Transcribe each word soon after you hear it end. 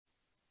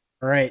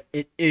All right,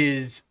 it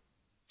is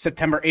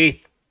September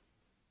 8th,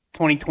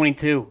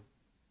 2022.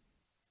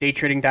 Day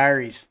Trading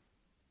Diaries.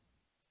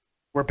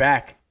 We're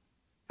back.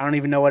 I don't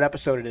even know what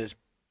episode it is,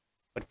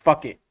 but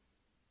fuck it.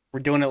 We're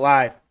doing it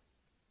live.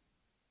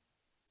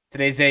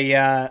 Today's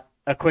a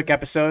quick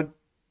episode,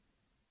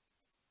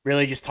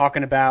 really just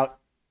talking about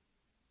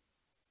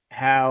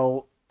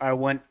how I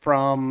went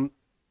from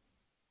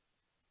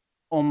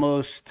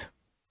almost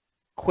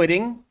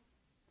quitting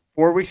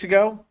 4 weeks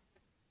ago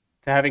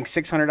to having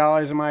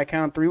 $600 in my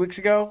account 3 weeks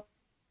ago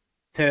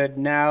to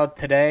now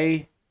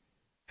today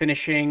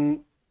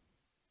finishing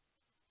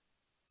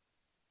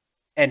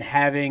and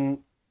having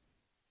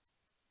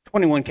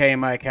 21K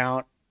in my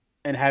account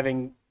and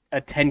having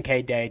a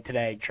 10K day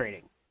today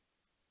trading.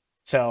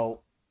 So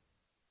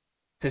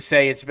to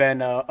say it's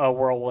been a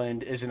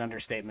whirlwind is an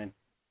understatement.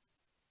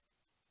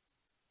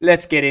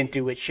 Let's get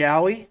into it,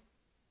 shall we?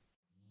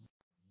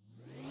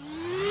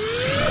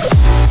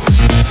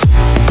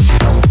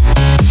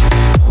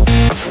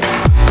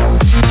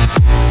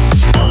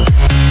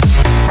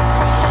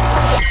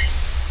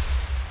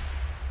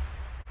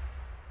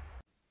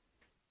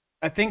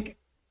 I think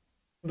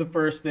the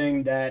first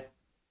thing that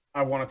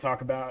I want to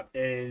talk about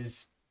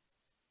is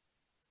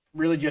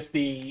really just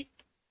the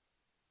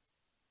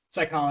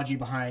psychology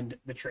behind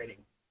the trading.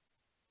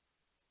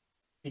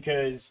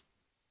 Because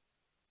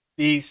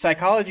the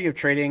psychology of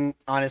trading,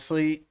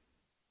 honestly,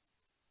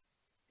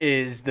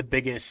 is the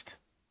biggest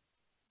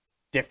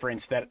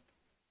difference that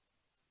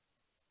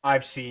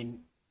I've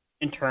seen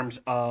in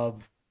terms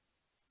of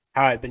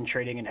how I've been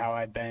trading and how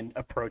I've been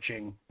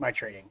approaching my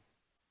trading.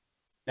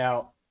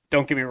 Now,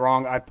 don't get me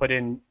wrong, I put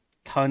in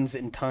tons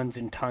and tons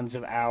and tons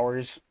of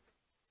hours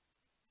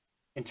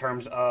in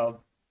terms of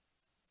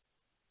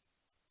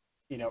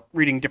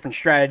reading different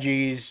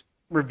strategies,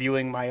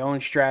 reviewing my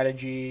own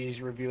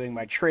strategies, reviewing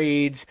my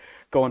trades,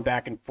 going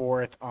back and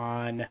forth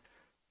on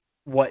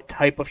what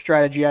type of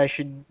strategy I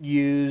should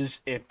use,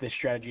 if this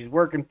strategy is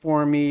working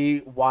for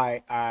me,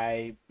 why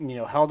I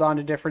held on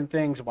to different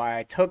things, why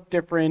I took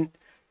different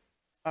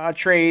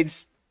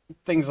trades,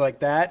 things like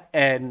that.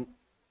 And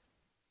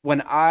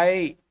when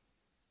I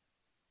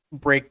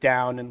break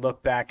down and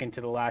look back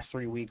into the last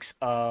 3 weeks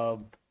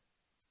of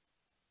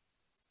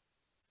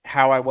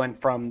how I went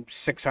from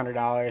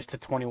 $600 to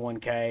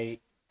 21K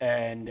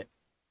and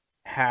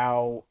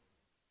how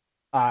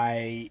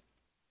I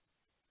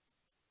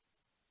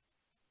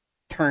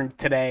turned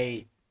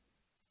today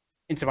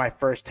into my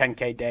first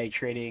 10K day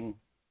trading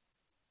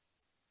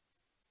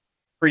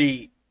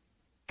pretty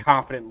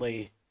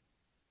confidently,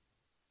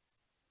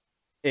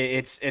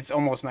 it's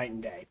almost night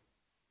and day.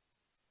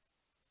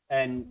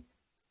 And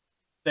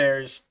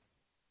there's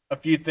a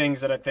few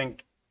things that I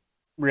think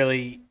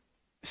really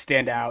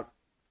stand out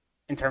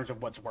in terms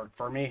of what's worked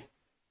for me.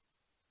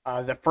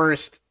 The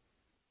first,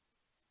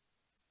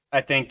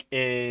 I think,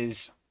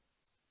 is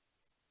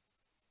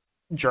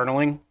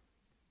journaling.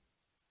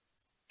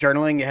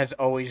 Journaling has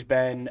always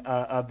been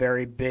a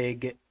very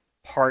big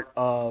part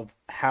of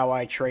how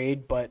I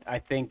trade, but I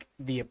think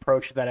the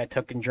approach that I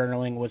took in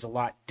journaling was a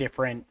lot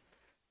different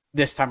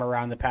this time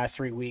around the past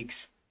 3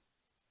 weeks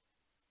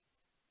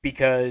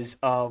because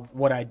of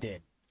what I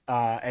did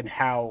and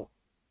how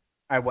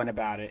I went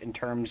about it in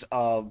terms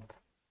of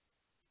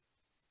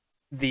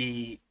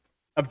the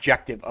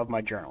objective of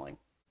my journaling.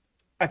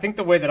 I think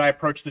the way that I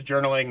approached the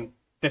journaling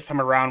this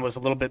time around was a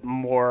little bit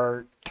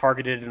more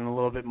targeted and a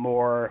little bit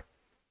more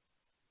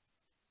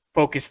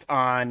focused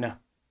on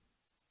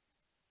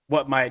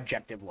what my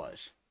objective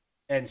was.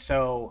 And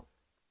so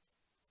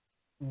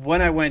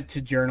when I went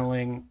to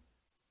journaling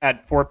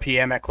at 4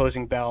 p.m. at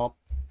closing bell,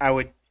 I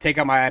would take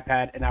out my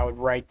iPad and I would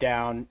write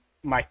down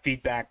my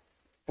feedback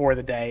for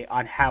the day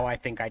on how I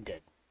think I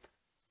did.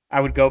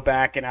 I would go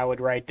back and I would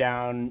write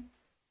down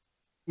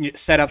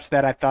setups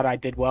that I thought I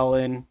did well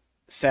in,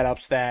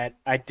 setups that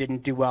I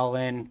didn't do well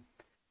in,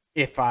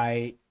 if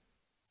I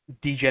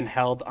degen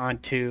held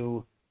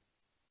onto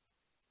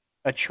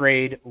a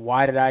trade,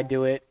 why did I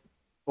do it,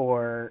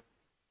 or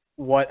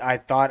what I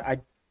thought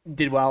I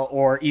did well,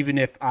 or even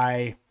if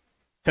I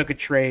took a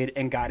trade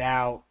and got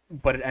out,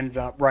 but it ended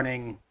up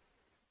running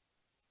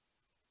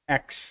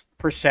X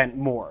percent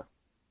more.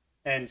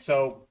 And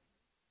so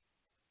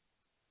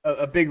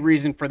a big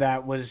reason for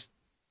that was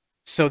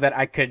so that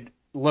I could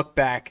look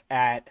back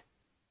at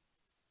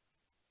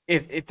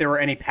if there were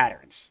any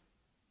patterns,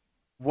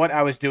 what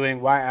I was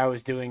doing, why I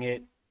was doing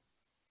it,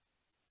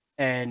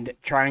 and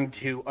trying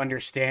to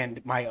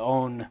understand my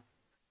own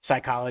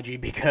psychology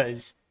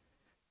because,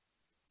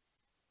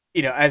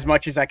 as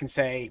much as I can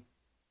say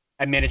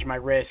I manage my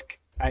risk,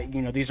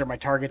 these are my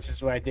targets, this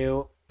is what I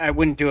do, I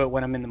wouldn't do it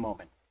when I'm in the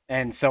moment.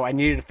 And so I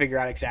needed to figure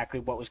out exactly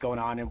what was going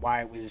on and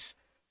why it was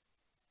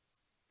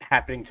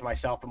happening to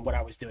myself and what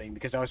I was doing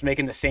because I was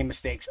making the same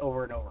mistakes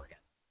over and over again.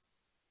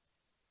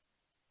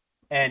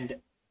 And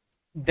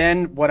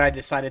then what I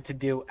decided to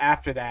do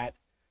after that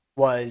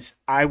was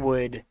I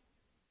would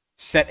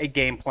set a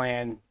game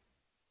plan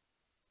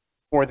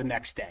for the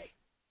next day.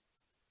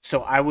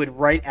 So I would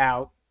write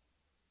out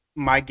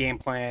my game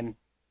plan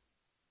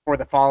for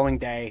the following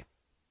day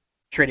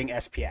trading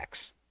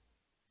SPX.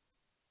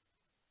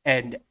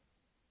 And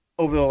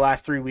over the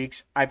last 3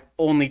 weeks, I've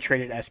only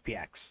traded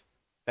SPX.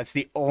 That's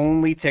the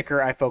only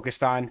ticker I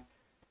focused on.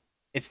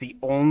 It's the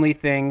only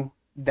thing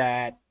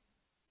that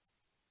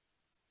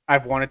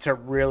I've wanted to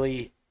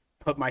really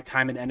put my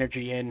time and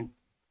energy in.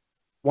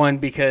 One,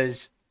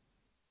 because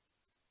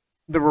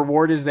the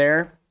reward is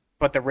there,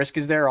 but the risk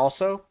is there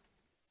also.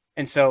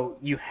 And so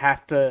you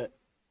have to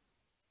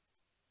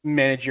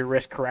manage your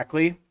risk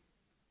correctly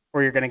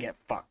or you're going to get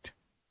fucked.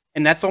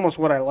 And that's almost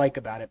what I like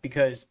about it,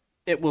 because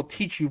it will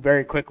teach you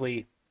very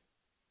quickly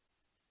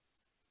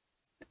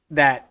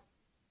that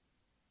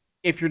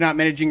if you're not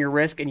managing your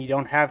risk and you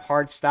don't have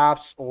hard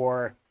stops,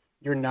 or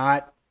you're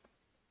not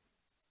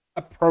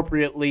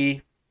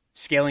appropriately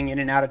scaling in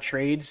and out of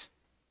trades,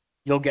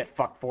 you'll get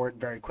fucked for it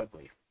very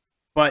quickly.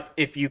 But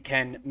if you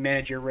can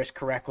manage your risk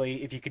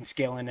correctly, if you can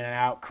scale in and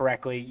out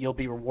correctly, you'll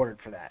be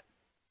rewarded for that.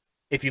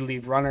 If you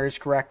leave runners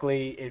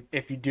correctly,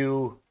 if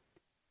you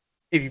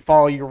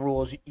follow your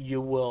rules,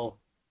 you will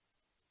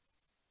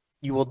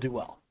do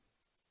well.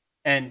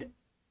 And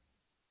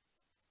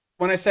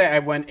when I say I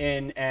went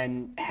in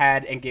and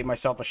gave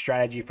myself a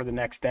strategy for the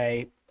next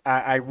day,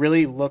 I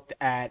really looked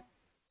at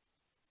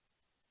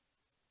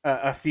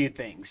a few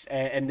things,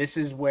 and this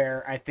is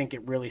where I think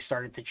it really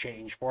started to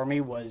change for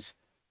me. Was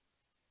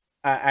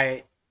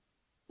I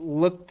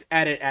looked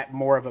at it at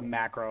more of a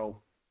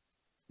macro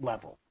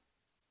level.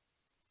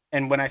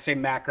 And when I say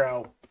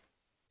macro,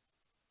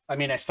 I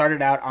mean I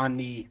started out on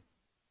the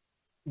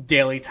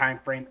daily time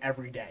frame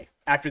every day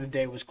after the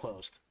day was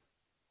closed.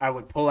 I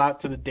would pull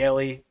out to the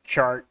daily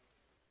chart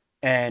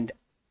and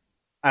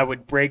I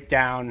would break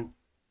down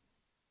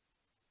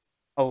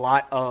a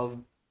lot of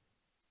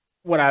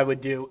what I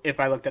would do if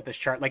I looked at this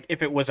chart. Like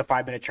if it was a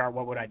 5-minute chart,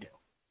 what would I do?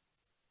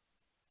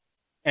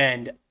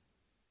 And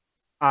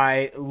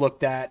I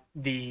looked at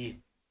the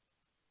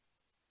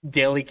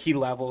daily key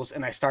levels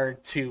and I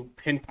started to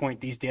pinpoint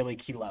these daily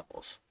key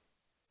levels.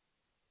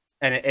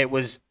 And it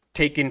was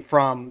taken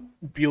from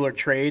Bueller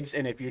Trades.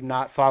 And if you're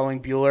not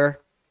following Bueller,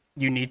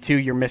 you need to.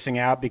 You're missing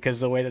out, because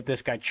the way that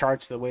this guy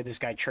charts, the way this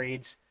guy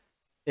trades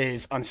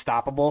is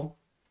unstoppable.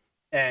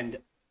 And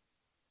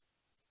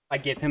I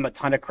give him a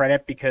ton of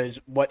credit, because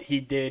what he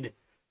did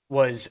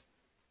was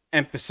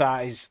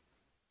emphasize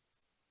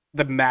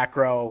the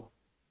macro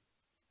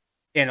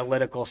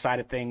analytical side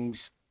of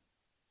things,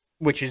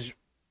 which is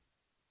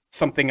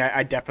something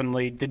I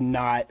definitely did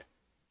not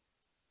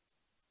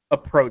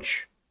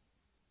approach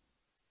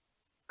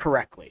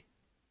correctly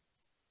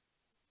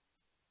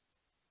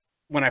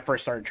when I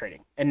first started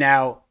trading. And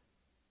now,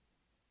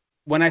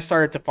 when I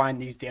started to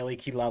find these daily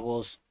key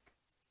levels,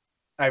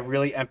 I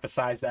really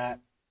emphasize that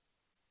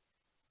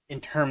in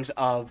terms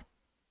of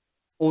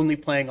only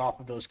playing off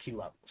of those key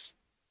levels.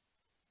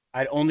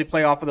 I'd only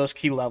play off of those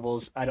key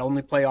levels. I'd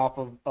only play off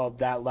of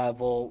that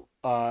level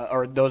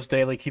or those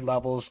daily key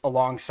levels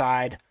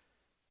alongside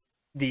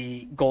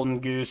the Golden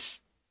Goose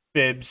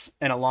fibs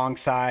and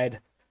alongside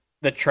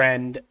the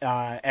trend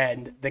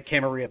and the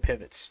Camarilla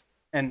pivots.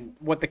 And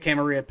what the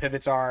Camarilla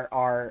pivots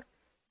are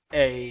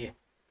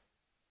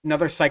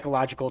another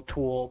psychological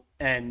tool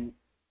and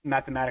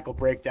mathematical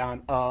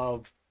breakdown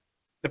of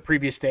the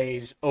previous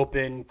day's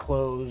open,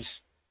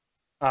 close,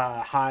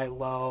 high,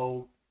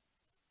 low,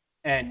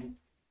 and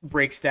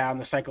breaks down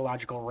the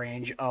psychological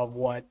range of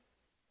what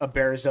a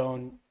bear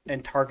zone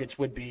and targets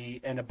would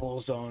be and a bull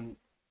zone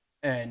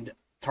and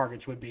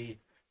targets would be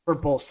for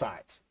both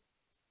sides.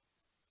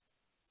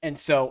 And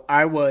so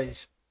I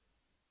was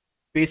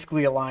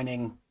basically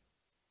aligning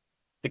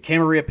the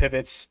Camarilla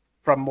pivots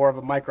from more of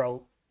a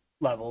micro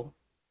level,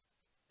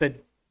 the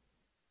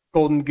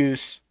Golden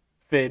Goose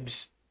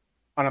fibs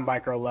on a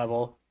micro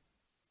level,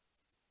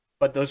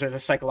 but those are the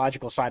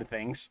psychological side of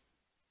things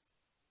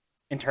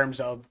in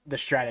terms of the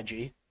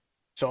strategy.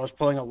 So I was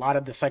pulling a lot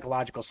of the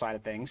psychological side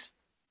of things.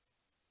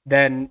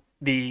 Then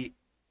the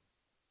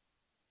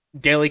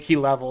daily key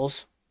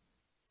levels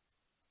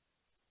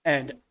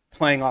and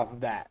playing off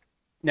of that.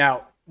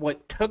 Now,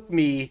 what took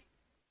me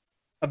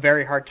a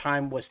very hard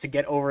time was to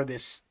get over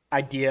this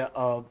idea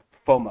of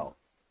FOMO.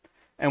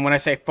 And when I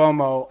say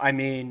FOMO, I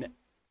mean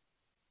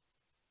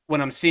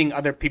when I'm seeing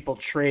other people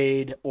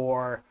trade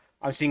or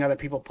I'm seeing other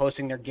people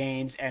posting their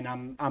gains and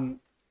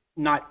I'm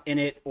not in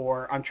it,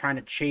 or I'm trying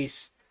to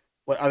chase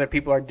what other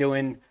people are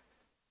doing,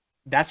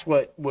 that's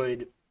what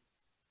would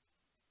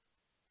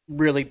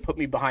really put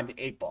me behind the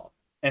 8 ball.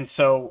 And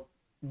so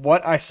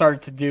what I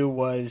started to do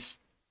was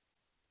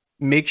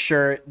make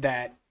sure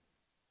that,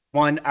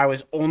 one, I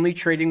was only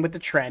trading with the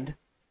trend,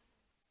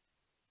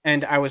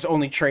 and I was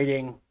only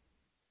trading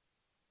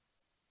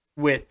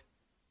with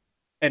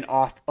and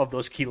off of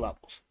those key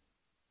levels.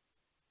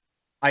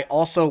 I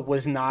also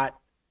was not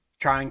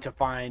trying to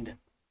find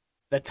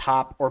the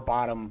top or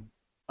bottom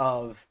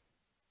of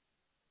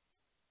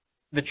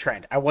the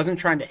trend. I wasn't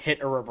trying to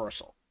hit a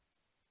reversal.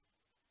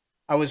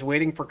 I was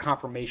waiting for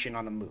confirmation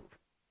on a move.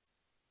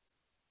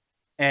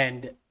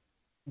 And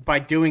by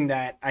doing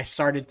that, I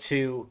started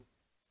to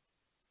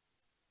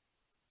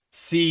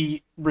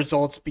see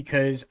results,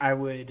 because I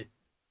would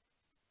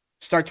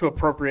start to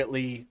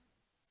appropriately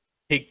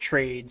take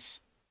trades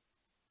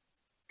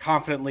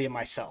confidently in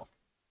myself.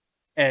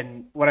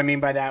 And what I mean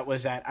by that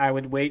was that I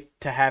would wait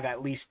to have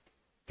at least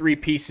three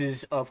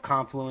pieces of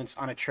confluence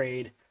on a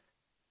trade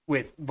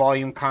with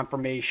volume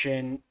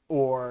confirmation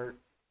or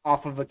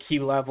off of a key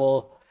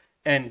level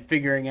and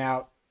figuring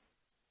out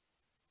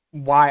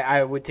why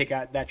I would take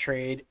out that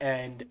trade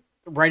and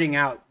writing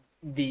out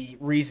the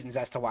reasons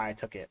as to why I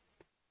took it.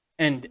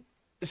 And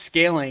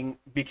scaling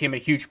became a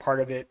huge part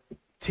of it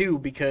too,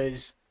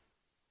 because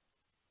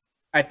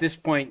at this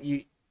point,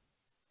 you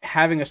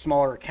having a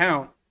smaller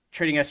account,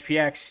 trading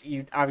SPX,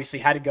 you obviously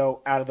had to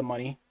go out of the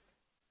money,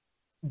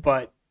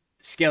 but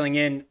scaling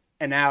in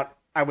and out,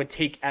 I would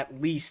take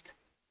at least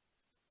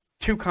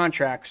two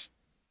contracts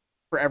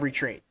for every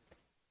trade.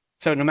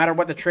 So no matter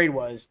what the trade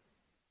was,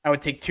 I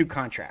would take two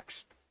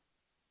contracts.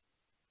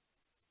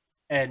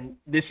 And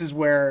this is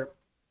where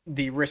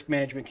the risk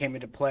management came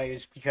into play,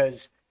 is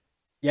because,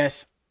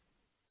 yes,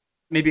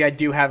 maybe I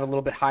do have a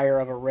little bit higher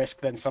of a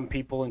risk than some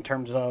people in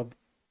terms of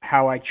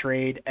how I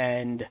trade,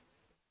 and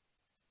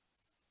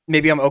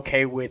maybe I'm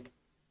okay with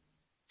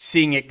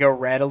seeing it go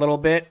red a little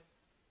bit.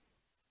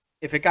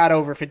 If it got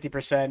over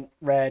 50%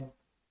 red,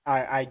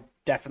 I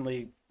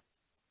definitely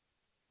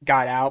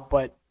got out,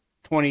 but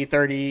 20,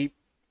 30,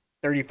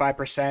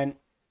 35%,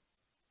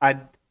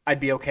 I'd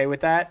be okay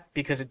with that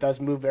because it does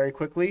move very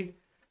quickly.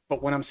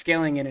 But when I'm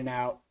scaling in and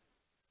out,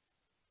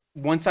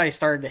 once I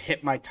started to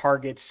hit my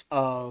targets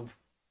of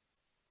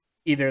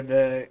either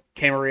the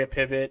Camarillo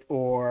pivot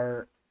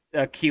or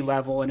a key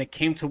level, and it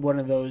came to one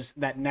of those,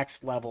 that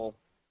next level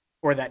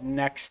or that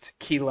next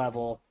key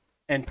level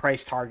and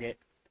price target,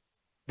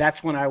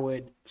 that's when I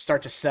would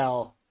start to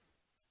sell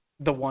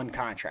the one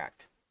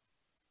contract.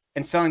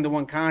 And selling the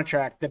one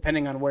contract,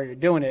 depending on where you're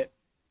doing it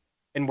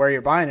and where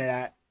you're buying it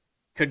at,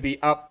 could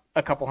be up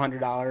a couple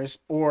 $100,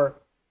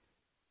 or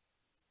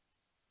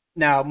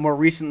now more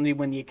recently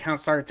when the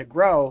account started to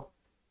grow,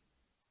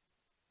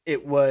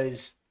 it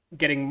was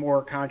getting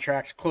more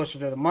contracts closer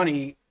to the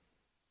money,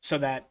 so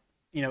that,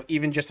 you know,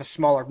 even just a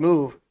smaller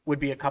move would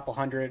be a couple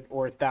 $100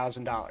 or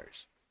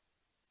 $1,000.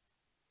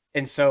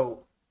 And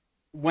so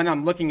when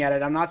I'm looking at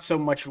it, I'm not so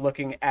much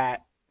looking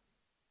at,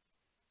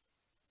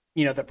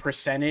 you know, the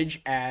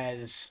percentage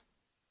as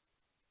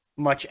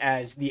much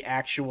as the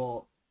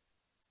actual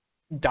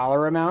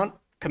dollar amount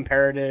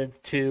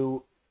comparative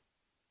to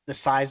the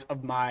size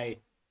of my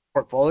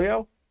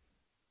portfolio,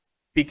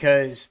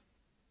 because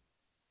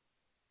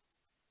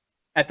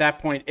at that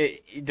point,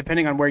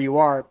 depending on where you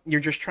are,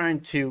 you're just trying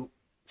to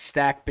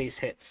stack base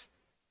hits.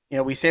 You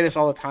know, we say this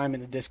all the time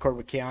in the Discord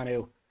with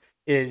Keanu,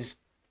 is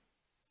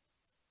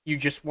you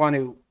just want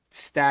to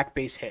stack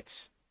base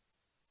hits.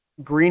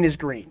 Green is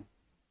green.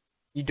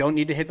 You don't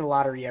need to hit the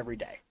lottery every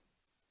day.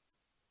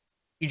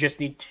 You just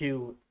need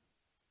to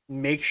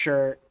make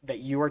sure that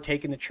you are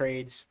taking the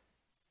trades.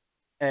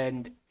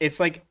 And it's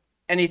like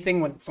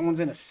anything when someone's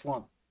in a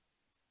slump.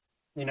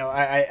 You know,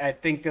 I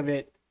think of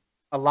it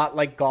a lot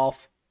like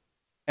golf,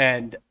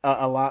 and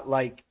a lot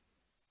like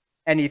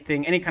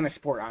anything, any kind of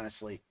sport,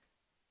 honestly.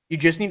 You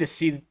just need to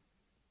see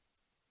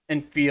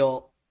and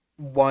feel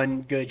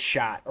one good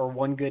shot or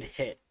one good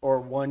hit or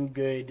one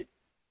good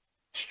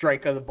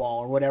strike of the ball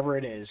or whatever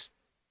it is.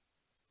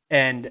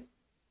 And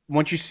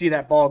once you see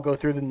that ball go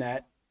through the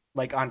net,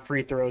 like on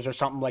free throws or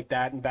something like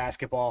that in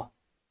basketball,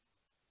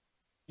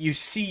 you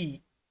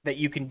see that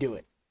you can do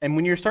it. And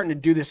when you're starting to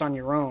do this on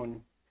your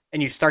own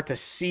and you start to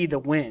see the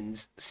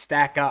wins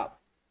stack up,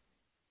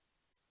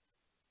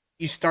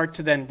 you start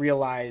to then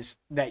realize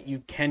that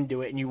you can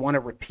do it and you want to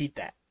repeat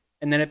that.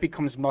 And then it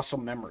becomes muscle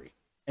memory.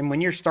 And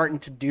when you're starting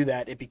to do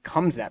that, it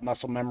becomes that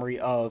muscle memory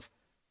of,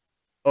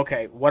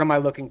 okay, what am I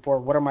looking for?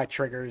 What are my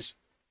triggers?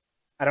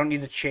 I don't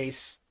need to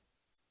chase.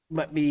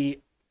 Let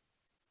me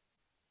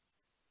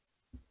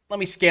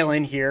scale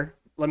in here.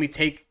 Let me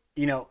take,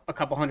 you know, a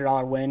couple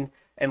 $100 win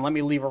and let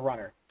me leave a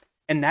runner.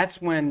 And that's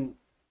when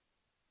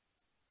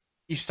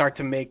you start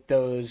to make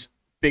those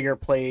bigger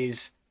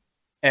plays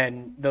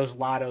and those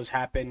lottos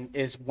happen,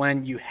 is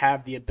when you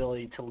have the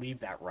ability to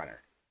leave that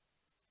runner.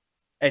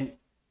 And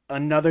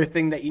another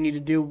thing that you need to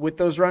do with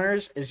those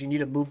runners is you need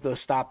to move those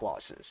stop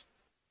losses.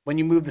 When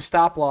you move the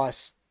stop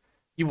loss,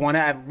 you want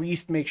to at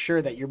least make sure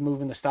that you're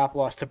moving the stop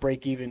loss to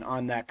break even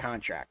on that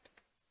contract.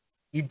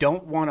 You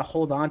don't want to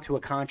hold on to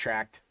a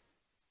contract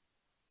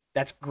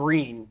that's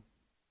green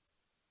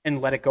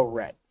and let it go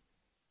red.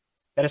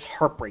 That is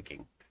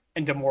heartbreaking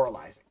and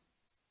demoralizing.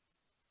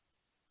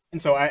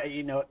 And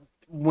so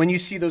when you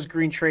see those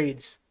green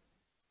trades,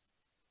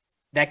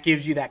 that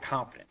gives you that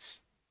confidence,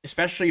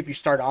 especially if you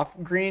start off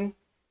green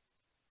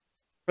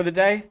for the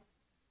day.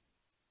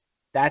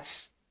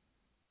 That's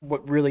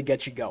what really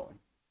gets you going.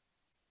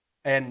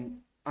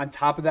 And on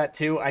top of that,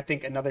 too, I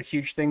think another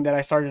huge thing that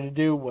I started to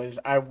do was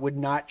I would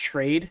not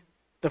trade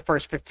the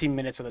first 15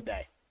 minutes of the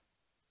day.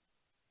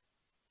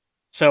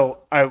 So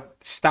I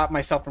stopped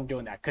myself from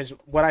doing that, because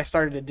what I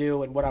started to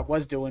do and what I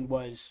was doing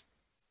was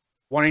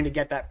wanting to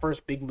get that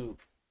first big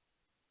move.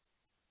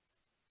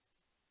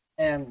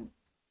 And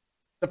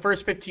the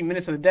first 15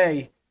 minutes of the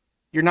day,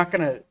 you're not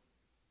going to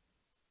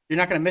you're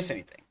not going to miss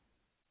anything.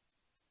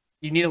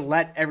 You need to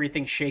let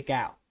everything shake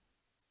out.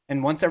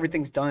 And once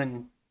everything's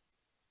done,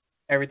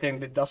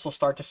 the dust will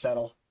start to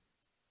settle.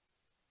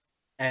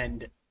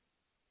 And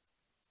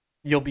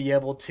you'll be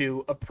able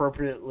to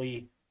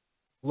appropriately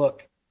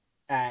look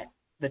at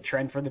the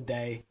trend for the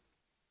day,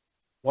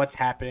 what's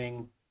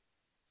happening,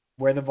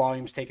 where the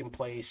volume's taking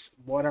place,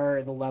 what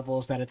are the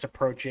levels that it's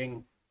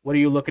approaching, what are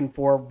you looking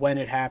for when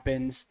it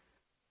happens,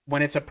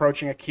 when it's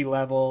approaching a key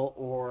level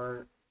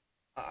or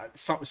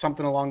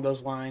something along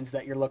those lines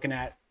that you're looking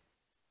at.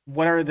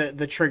 What are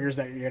the triggers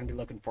that you're going to be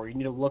looking for? You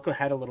need to look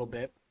ahead a little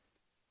bit.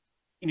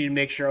 You need to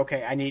make sure,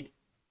 okay, I need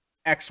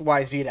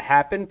XYZ to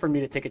happen for me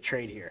to take a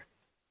trade here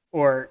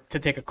or to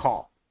take a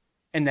call.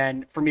 And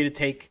then for me to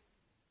take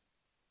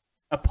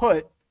a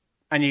put,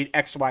 I need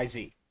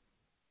XYZ.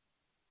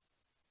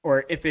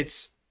 Or if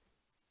it's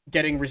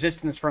getting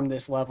resistance from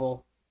this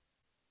level,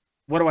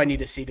 what do I need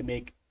to see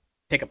to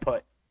take a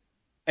put?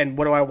 And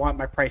what do I want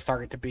my price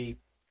target to be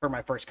for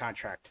my first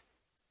contract?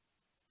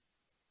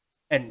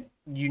 And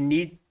you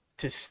need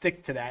to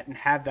stick to that and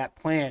have that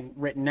plan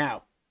written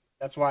out.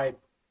 That's why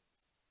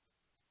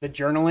the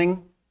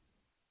journaling,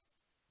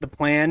 the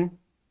plan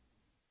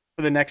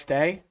for the next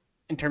day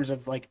in terms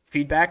of like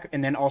feedback,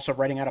 and then also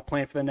writing out a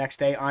plan for the next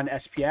day on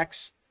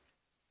SPX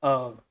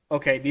of,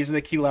 okay, these are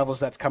the key levels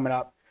that's coming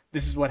up.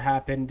 This is what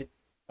happened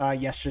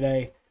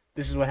yesterday.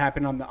 This is what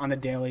happened on the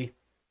daily.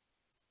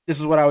 This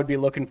is what I would be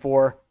looking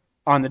for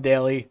on the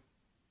daily.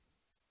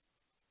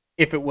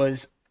 If it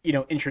was,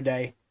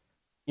 intraday,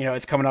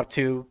 it's coming up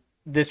to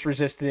this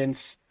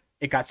resistance.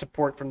 It got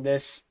support from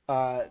this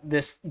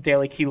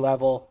daily key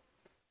level.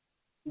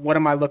 What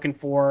am I looking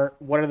for?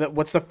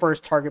 What's the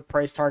first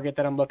price target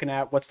that I'm looking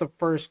at? What's the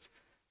first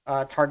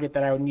target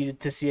that I would need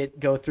to see it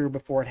go through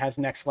before it has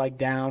next leg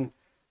down?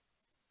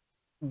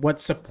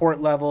 What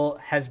support level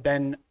has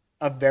been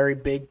a very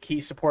big key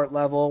support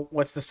level?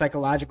 What's the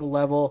psychological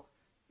level?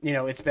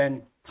 It's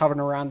been hovering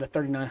around the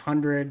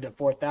 3,900 to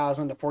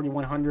 4,000 to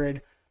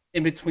 4,100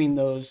 in between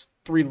those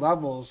three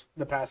levels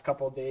the past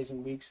couple of days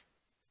and weeks.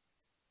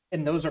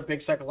 And those are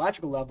big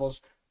psychological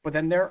levels. But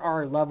then there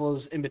are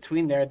levels in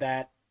between there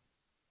that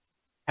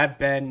have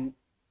been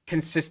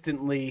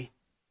consistently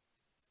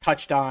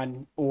touched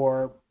on,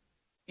 or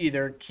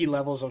either key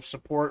levels of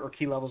support or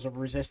key levels of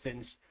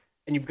resistance,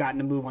 and you've gotten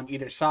to move on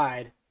either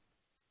side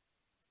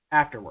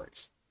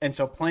afterwards. And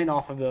so playing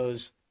off of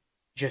those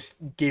just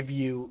give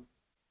you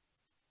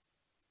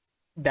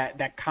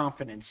that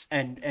confidence,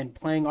 and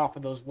playing off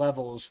of those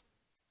levels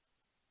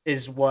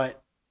is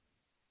what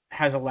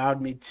has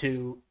allowed me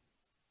to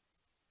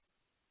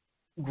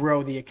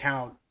grow the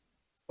account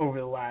over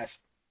the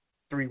last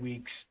 3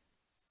 weeks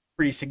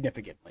pretty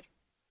significantly.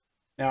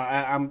 Now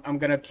I'm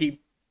gonna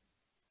keep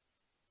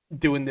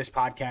doing this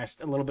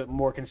podcast a little bit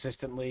more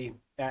consistently,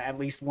 at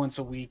least once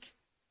a week,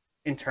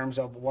 in terms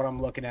of what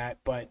I'm looking at.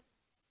 But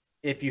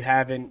if you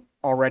haven't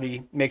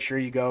already, make sure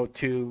you go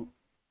to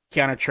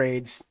Keanu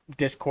Trades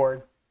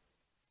Discord.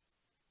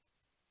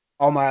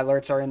 All my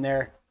alerts are in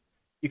there.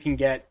 You can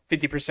get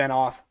 50%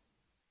 off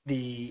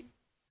the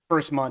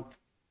first month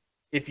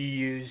if you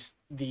use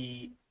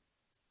the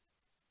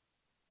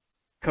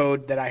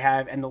code that I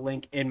have and the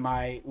link in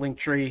my link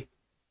tree.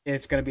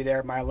 It's going to be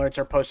there. My alerts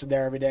are posted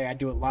there every day. I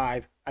do it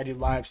live. I do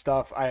live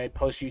stuff. I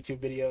post YouTube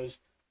videos.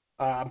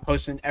 I'm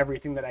posting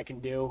everything that I can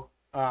do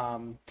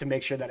to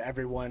make sure that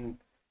everyone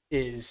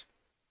is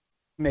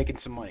making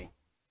some money.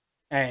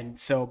 And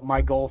so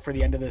my goal for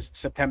the end of this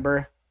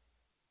September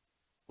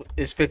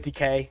is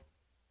 50K.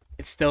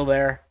 It's still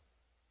there.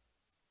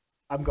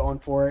 I'm going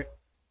for it.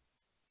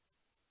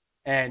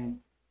 And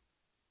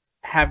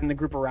having the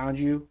group around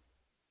you,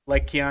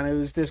 like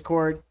Keanu's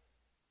Discord,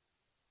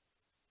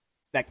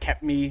 that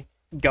kept me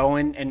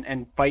going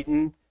and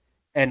fighting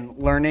and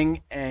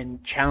learning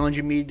and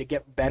challenging me to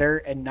get better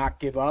and not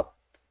give up,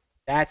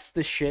 that's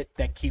the shit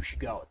that keeps you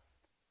going.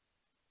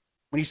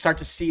 When you start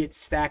to see it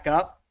stack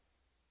up,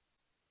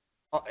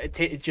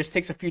 it just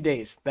takes a few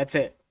days. That's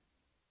it.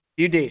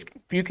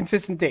 Few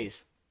consistent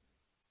days.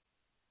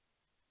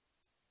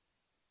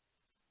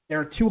 There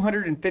are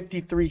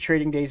 253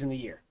 trading days in the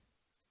year.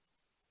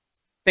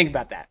 Think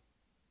about that.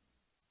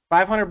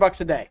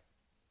 $500 a day.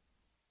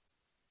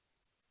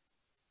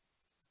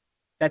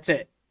 That's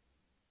it.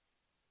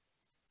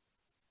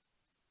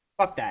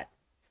 Fuck that.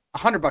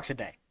 $100 a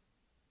day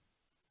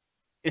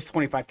is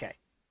 $25K.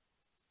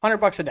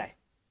 $100 a day.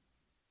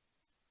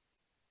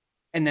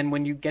 And then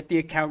when you get the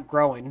account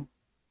growing,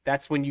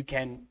 that's when you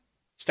can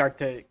start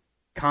to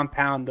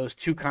compound those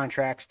 2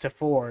 contracts to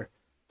 4,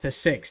 to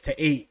 6,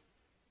 to 8.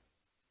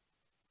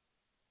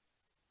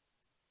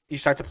 You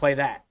start to play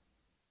that.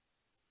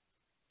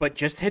 But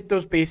just hit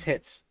those base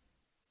hits.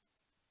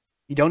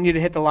 You don't need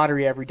to hit the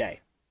lottery every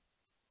day.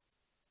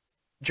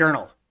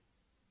 Journal.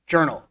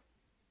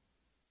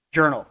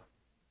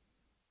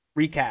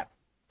 Recap.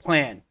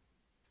 Plan.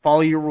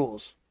 Follow your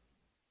rules.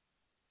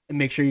 And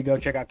make sure you go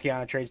check out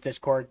Keanu Trades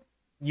Discord.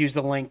 Use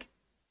the link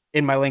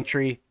in my link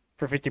tree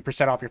for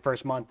 50% off your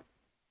first month.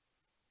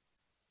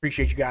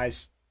 Appreciate you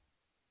guys.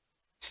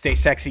 Stay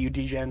sexy, you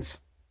degens.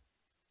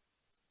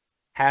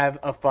 have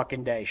a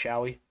fucking day,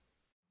 shall we?